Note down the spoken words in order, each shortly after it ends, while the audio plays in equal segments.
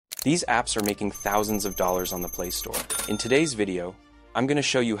These apps are making thousands of dollars on the Play Store. In today's video, I'm going to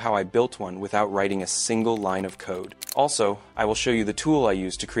show you how I built one without writing a single line of code. Also, I will show you the tool I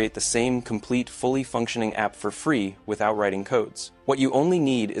used to create the same complete, fully functioning app for free without writing codes. What you only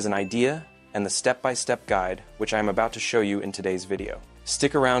need is an idea and the step-by-step guide, which I'm about to show you in today's video.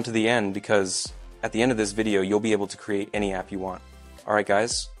 Stick around to the end because at the end of this video, you'll be able to create any app you want. Alright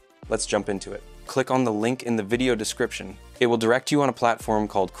guys, let's jump into it. Click on the link in the video description. It will direct you on a platform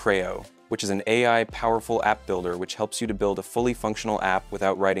called Creao, which is an AI powerful app builder which helps you to build a fully functional app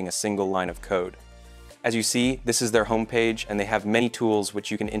without writing a single line of code. As you see, this is their homepage and they have many tools which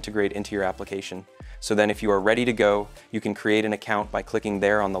you can integrate into your application. So then if you are ready to go, you can create an account by clicking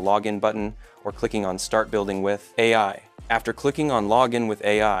there on the login button or clicking on Start Building with AI. After clicking on Login with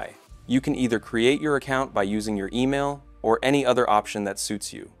AI, you can either create your account by using your email or any other option that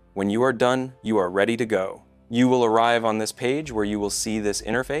suits you. When you are done, you are ready to go. You will arrive on this page where you will see this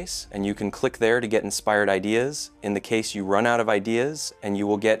interface and you can click there to get inspired ideas in the case you run out of ideas, and you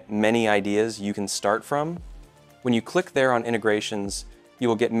will get many ideas you can start from. When you click there on integrations, you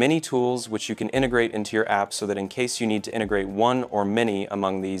will get many tools which you can integrate into your app so that in case you need to integrate one or many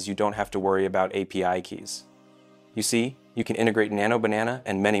among these, you don't have to worry about API keys. You see, you can integrate Nano Banana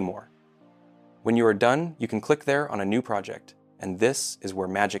and many more. When you are done, you can click there on a new project, and this is where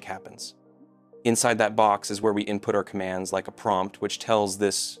magic happens. Inside that box is where we input our commands like a prompt which tells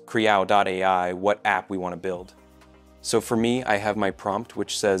this Creao.ai what app we want to build. So for me, I have my prompt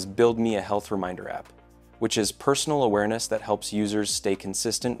which says build me a health reminder app, which is personal awareness that helps users stay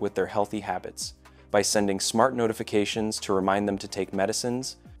consistent with their healthy habits by sending smart notifications to remind them to take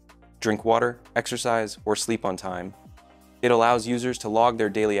medicines, drink water, exercise, or sleep on time. It allows users to log their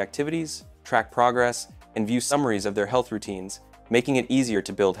daily activities, track progress, and view summaries of their health routines, making it easier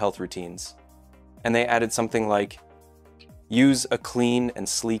to build health routines. And they added something like, use a clean and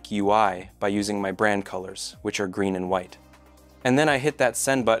sleek UI by using my brand colors, which are green and white. And then I hit that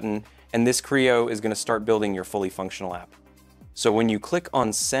send button, and this Creao is going to start building your fully functional app. So when you click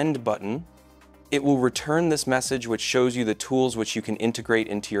on send button, it will return this message which shows you the tools which you can integrate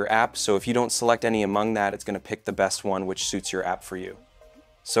into your app. So if you don't select any among that, it's going to pick the best one which suits your app for you.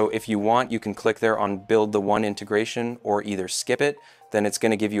 So if you want, you can click there on build the one integration or either skip it. Then it's going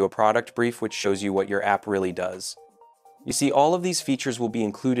to give you a product brief which shows you what your app really does. You see, all of these features will be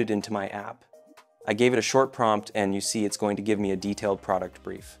included into my app. I gave it a short prompt and you see it's going to give me a detailed product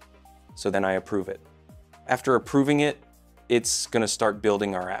brief. So then I approve it. After approving it, it's going to start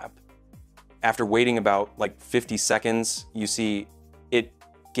building our app. After waiting about like 50 seconds, you see it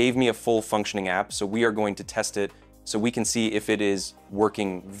gave me a full functioning app. So we are going to test it so we can see if it is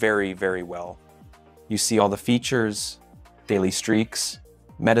working very, very well. You see all the features, daily streaks,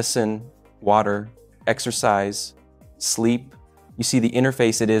 medicine, water, exercise, sleep. You see the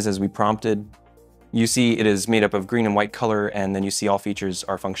interface it is as we prompted. You see it is made up of green and white color, and then you see all features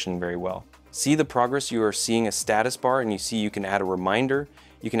are functioning very well. See the progress, you are seeing a status bar, and you see you can add a reminder.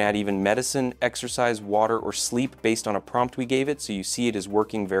 You can add even medicine, exercise, water, or sleep based on a prompt we gave it, so you see it is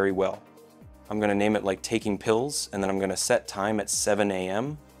working very well. I'm gonna name it like taking pills, and then I'm gonna set time at 7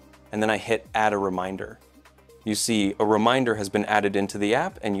 a.m. and then I hit add a reminder. You see a reminder has been added into the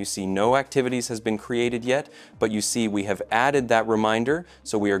app, and you see no activities has been created yet, but you see we have added that reminder,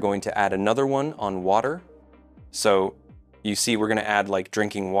 so we are going to add another one on water. So you see we're gonna add like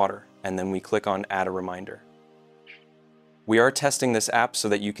drinking water, and then we click on add a reminder. We are testing this app so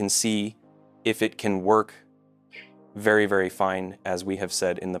that you can see if it can work very, very fine as we have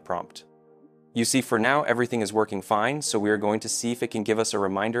said in the prompt. You see for now everything is working fine, so we are going to see if it can give us a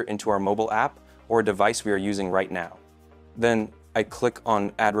reminder into our mobile app or a device we are using right now. Then I click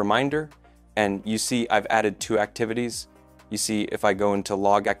on add reminder, and you see I've added 2 activities. You see if I go into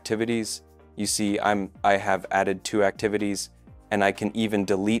log activities, you see I have added 2 activities, and I can even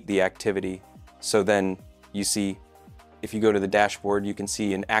delete the activity. So then you see if you go to the dashboard, you can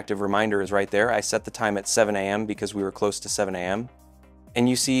see an active reminder is right there. I set the time at 7 a.m. because we were close to 7 a.m. And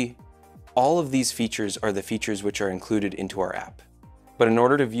you see all of these features are the features which are included into our app. But in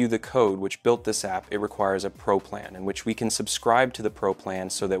order to view the code which built this app, it requires a Pro plan in which we can subscribe to the Pro plan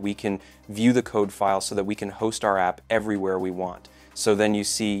so that we can view the code file so that we can host our app everywhere we want. So then you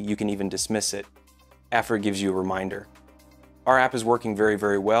see you can even dismiss it after it gives you a reminder. Our app is working very,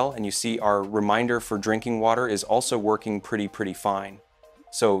 very well, and you see our reminder for drinking water is also working pretty fine.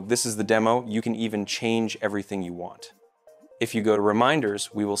 So this is the demo. You can even change everything you want. If you go to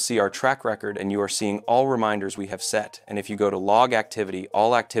reminders, we will see our track record, and you are seeing all reminders we have set. And if you go to log activity,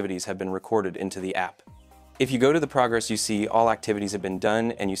 all activities have been recorded into the app. If you go to the progress, you see all activities have been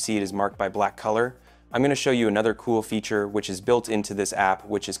done, and you see it is marked by black color. I'm going to show you another cool feature which is built into this app,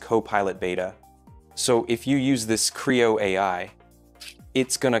 which is Copilot Beta. So if you use this Creao AI,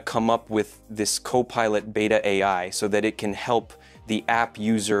 it's going to come up with this Copilot Beta AI so that it can help the app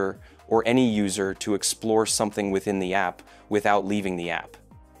user or any user to explore something within the app without leaving the app.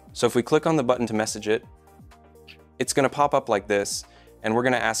 So if we click on the button to message it, it's going to pop up like this, and we're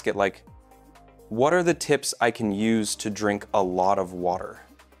going to ask it like, what are the tips I can use to drink a lot of water?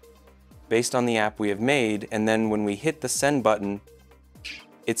 Based on the app we have made, and then when we hit the send button,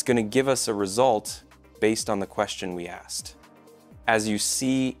 it's going to give us a result based on the question we asked. As you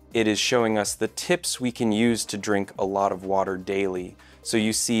see, it is showing us the tips we can use to drink a lot of water daily. So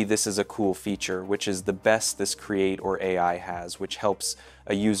you see this is a cool feature, which is the best this Create or AI has, which helps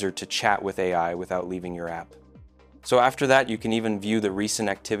a user to chat with AI without leaving your app. So after that, you can even view the recent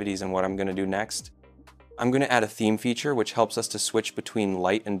activities and what I'm going to do next. I'm going to add a theme feature, which helps us to switch between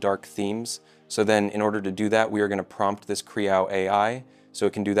light and dark themes. So then in order to do that, we are going to prompt this Creao AI, so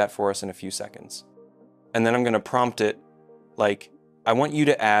it can do that for us in a few seconds. And then I'm going to prompt it like, I want you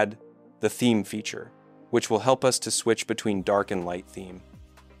to add the theme feature, which will help us to switch between dark and light theme.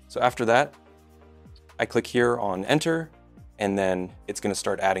 So after that, I click here on enter, and then it's going to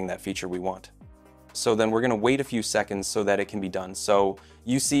start adding that feature we want. So then we're going to wait a few seconds so that it can be done. So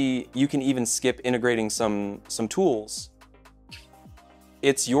you see, you can even skip integrating some tools.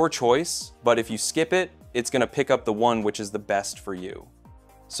 It's your choice, but if you skip it, it's going to pick up the one which is the best for you.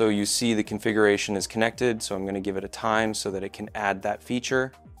 So you see the configuration is connected, so I'm going to give it a time so that it can add that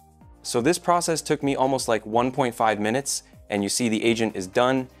feature. So this process took me almost like 1.5 minutes, and you see the agent is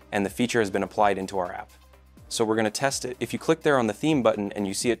done and the feature has been applied into our app. So we're going to test it. If you click there on the theme button and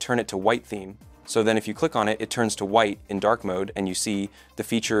you see it turn it to white theme, so then if you click on it, it turns to white in dark mode, and you see the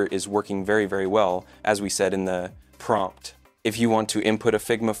feature is working very, very well, as we said in the prompt. If you want to input a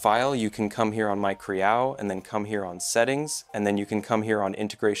Figma file, you can come here on My Creao, and then come here on Settings, and then you can come here on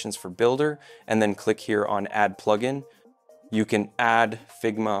Integrations for Builder, and then click here on Add Plugin. You can add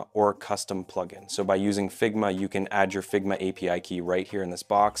Figma or custom plugin. So by using Figma, you can add your Figma API key right here in this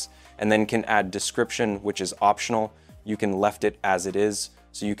box, and then can add description, which is optional. You can left it as it is,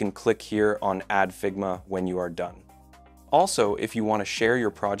 so you can click here on Add Figma when you are done. Also, if you want to share your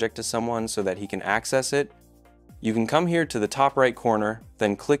project to someone so that he can access it, you can come here to the top right corner,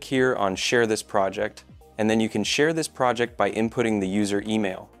 then click here on Share this project, and then you can share this project by inputting the user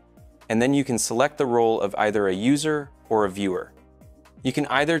email. And then you can select the role of either a user or a viewer. You can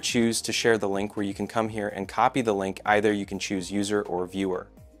either choose to share the link where you can come here and copy the link, either you can choose user or viewer.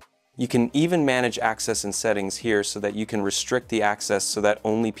 You can even manage access and settings here so that you can restrict the access so that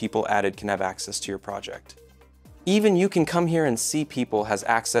only people added can have access to your project. Even you can come here and see people has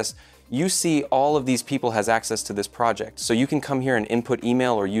access. You see all of these people has access to this project. So you can come here and input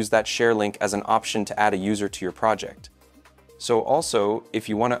email or use that share link as an option to add a user to your project. So also, if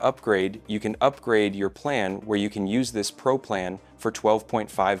you want to upgrade, you can upgrade your plan where you can use this Pro plan for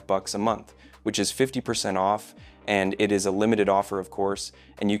 $12.5 a month, which is 50% off, and it is a limited offer, of course,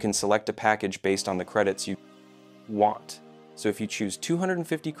 and you can select a package based on the credits you want. So if you choose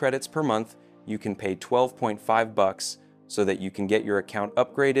 250 credits per month, you can pay $12.5 so that you can get your account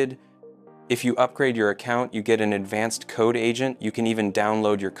upgraded. If you upgrade your account, you get an advanced code agent. You can even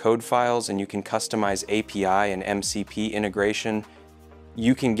download your code files, and you can customize API and MCP integration.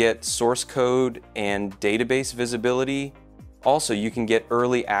 You can get source code and database visibility. Also, you can get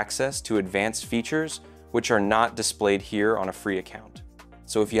early access to advanced features, which are not displayed here on a free account.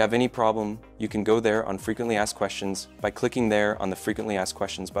 So if you have any problem, you can go there on Frequently Asked Questions by clicking there on the Frequently Asked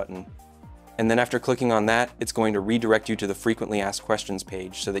Questions button. And then after clicking on that, it's going to redirect you to the Frequently Asked Questions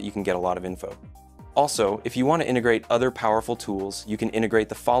page so that you can get a lot of info. Also, if you want to integrate other powerful tools, you can integrate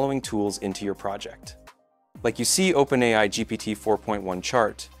the following tools into your project. Like you see OpenAI GPT 4.1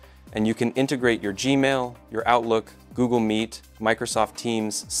 chart, and you can integrate your Gmail, your Outlook, Google Meet, Microsoft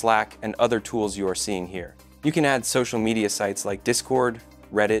Teams, Slack, and other tools you are seeing here. You can add social media sites like Discord,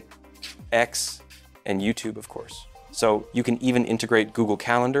 Reddit, X, and YouTube, of course. So you can even integrate Google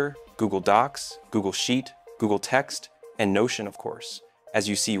Calendar, Google Docs, Google Sheet, Google Text, and Notion, of course, as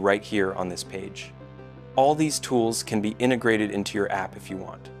you see right here on this page. All these tools can be integrated into your app if you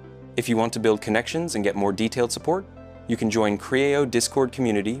want. If you want to build connections and get more detailed support, you can join Creao Discord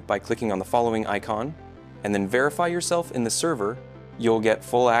community by clicking on the following icon, and then verify yourself in the server. You'll get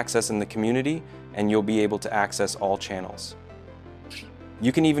full access in the community, and you'll be able to access all channels.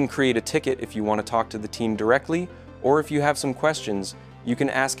 You can even create a ticket if you want to talk to the team directly, or if you have some questions, you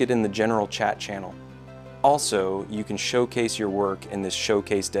can ask it in the general chat channel. Also, you can showcase your work in this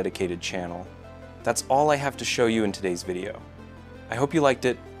Showcase dedicated channel. That's all I have to show you in today's video. I hope you liked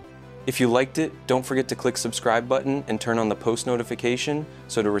it. If you liked it, don't forget to click subscribe button and turn on the post notification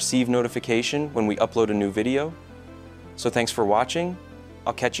so to receive notification when we upload a new video. So thanks for watching.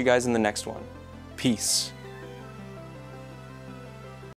 I'll catch you guys in the next one. Peace.